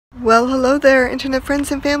Well, hello there, internet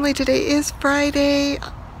friends and family. Today is Friday,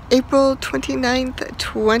 April 29th,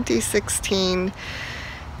 2016,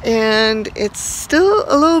 and it's still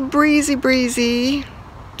a little breezy.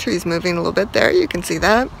 Trees moving a little bit there, you can see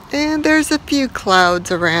that. And there's a few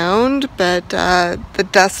clouds around, but the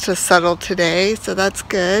dust has settled today, so that's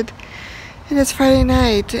good. And it's Friday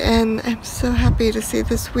night, and I'm so happy to see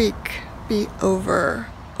this week be over.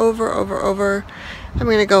 I'm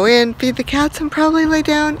gonna go in, feed the cats, and probably lay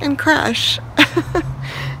down and crash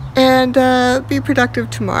and be productive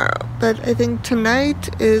tomorrow. But I think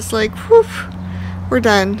tonight is like, whew, we're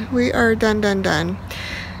done. We are done.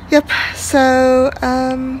 Yep, so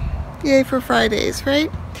yay for Fridays, right?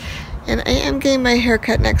 And I am getting my hair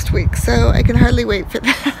cut next week, so I can hardly wait for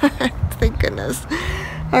that. Thank goodness.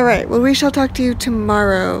 All right, well, we shall talk to you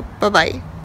tomorrow. Bye-bye.